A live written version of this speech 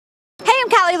I'm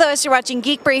Callie Lewis. You're watching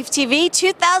Geek Brief TV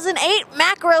 2008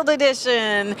 Macworld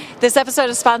edition. This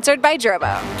episode is sponsored by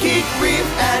Drobo. Geek Brief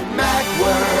at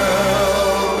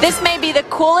Macworld. This may be the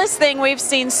coolest thing we've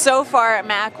seen so far at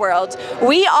Macworld.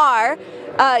 We are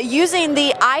using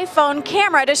the iPhone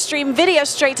camera to stream video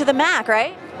straight to the Mac,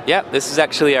 right? Yep, this is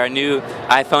actually our new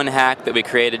iPhone hack that we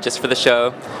created just for the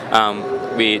show.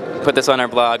 We put this on our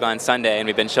blog on Sunday and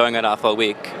we've been showing it off all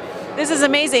week. This is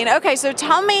amazing. Okay, so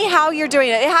tell me how you're doing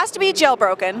it. It has to be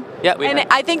jailbroken. Yeah,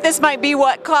 I think this might be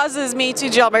what causes me to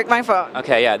jailbreak my phone.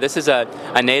 Okay, yeah, this is a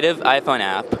native iPhone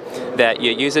app that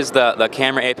uses the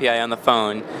camera API on the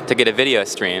phone to get a video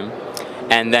stream.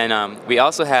 And then we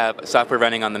also have software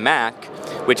running on the Mac,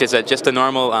 which is just a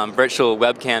normal virtual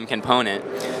webcam component.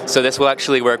 So this will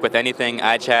actually work with anything,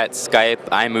 iChat, Skype,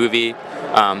 iMovie,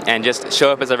 and just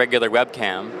show up as a regular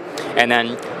webcam. And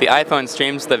then the iPhone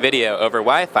streams the video over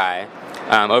Wi-Fi,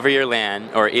 over your LAN,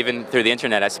 or even through the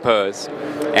internet, I suppose.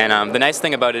 And the nice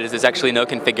thing about it is there's actually no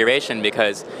configuration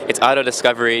because it's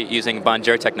auto-discovery using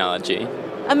Bonjour technology.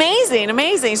 Amazing,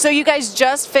 amazing. So you guys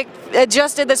just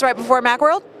did this right before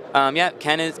Macworld? Yeah,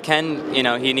 Ken, you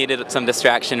know, he needed some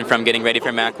distraction from getting ready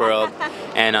for Macworld,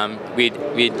 and we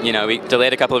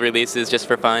delayed a couple of releases just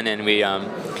for fun, and we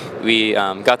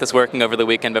got this working over the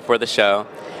weekend before the show,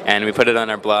 and we put it on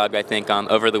our blog, I think,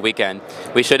 over the weekend.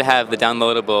 We should have the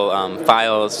downloadable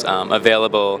files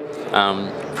available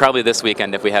probably this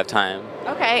weekend if we have time.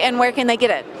 Okay, and where can they get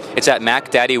it? It's at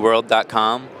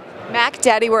macdaddyworld.com.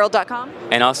 macdaddyworld.com?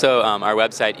 And also our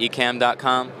website,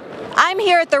 ecam.com. I'm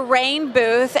here at the Rain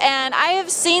booth, and I have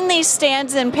seen these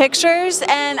stands in pictures,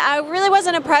 and I really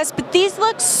wasn't impressed, but these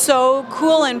look so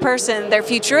cool in person. They're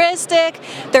futuristic,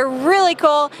 they're really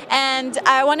cool, and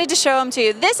I wanted to show them to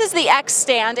you. This is the X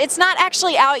stand. It's not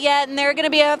actually out yet, and there are going to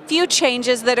be a few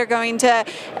changes that are going to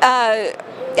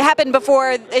happen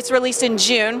before it's released in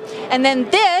June. And then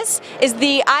this is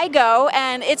the iGo,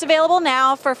 and it's available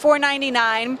now for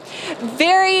 $4.99.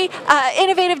 Very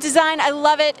innovative design. I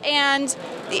love it, and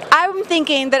I'm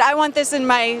thinking that I want this in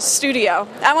my studio.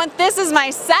 I want this as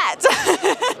my set.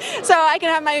 So I can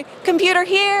have my computer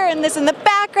here and this in the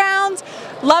background.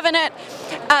 Loving it.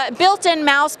 Built-in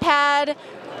mouse pad.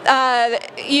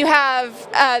 You have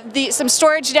some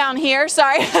storage down here.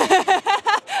 Sorry.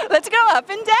 Let's go up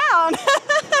and down.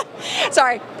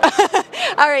 Sorry.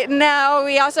 All right, now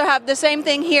we also have the same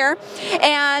thing here,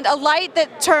 and a light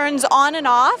that turns on and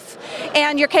off,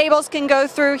 and your cables can go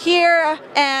through here,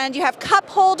 and you have cup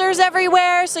holders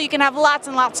everywhere so you can have lots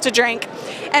and lots to drink,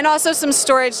 and also some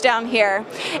storage down here.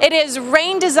 It is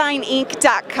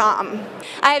raindesigninc.com.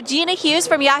 I have Gina Hughes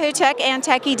from Yahoo Tech and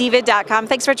TechieDiva.com.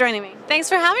 Thanks for joining me. Thanks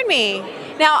for having me.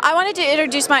 Now, I wanted to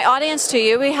introduce my audience to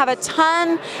you. We have a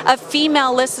ton of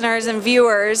female listeners and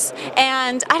viewers,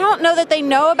 and I don't know that they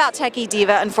know about Techie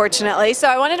Diva, unfortunately, so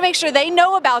I wanted to make sure they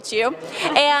know about you,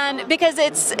 and because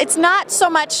it's not so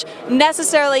much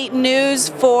necessarily news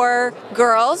for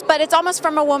girls, but it's almost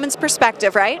from a woman's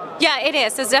perspective, right? Yeah, it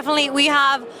is. It's definitely, we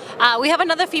have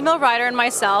another female writer and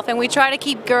myself, and we try to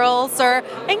keep girls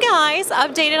and guys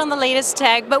updated on the latest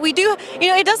tech, but we do,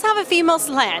 it does have a female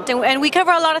slant, and we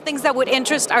cover a lot of things that would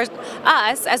interest us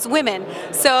as women.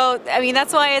 So, I mean,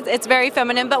 that's why it's very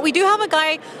feminine, but we do have a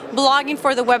guy blogging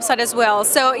for the website as well.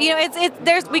 So,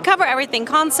 we cover everything,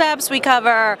 concepts, we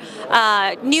cover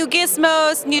new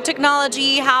gizmos, new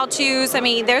technology, how-tos. I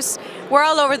mean, we're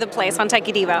all over the place on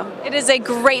Techie Diva. It is a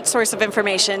great source of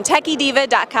information.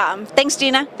 TechieDiva.com. Thanks,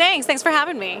 Gina. Thanks for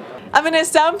having me. I'm in a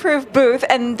soundproof booth,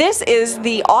 and this is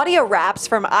the audio wraps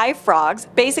from iFrogs.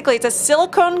 Basically, it's a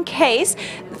silicone case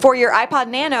for your iPod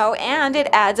Nano, and it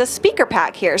adds a speaker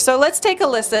pack here. So let's take a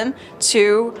listen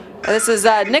to, this is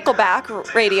a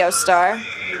Nickelback Radio Star.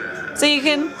 So you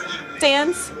can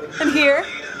dance and hear.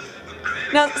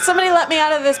 Now, somebody let me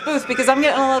out of this booth because I'm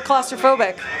getting a little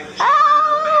claustrophobic.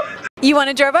 You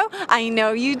want a Drobo? I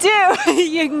know you do.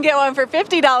 You can get one for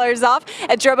 $50 off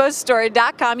at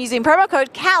drobostore.com using promo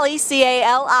code CALLIE,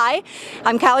 C-A-L-I.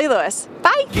 I'm Callie Lewis.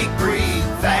 Bye. Geek Brief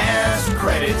fast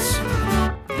credits.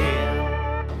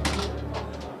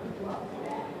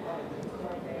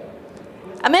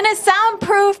 I'm in a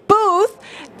soundproof booth.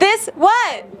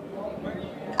 What?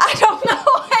 I don't know.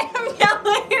 I am yelling.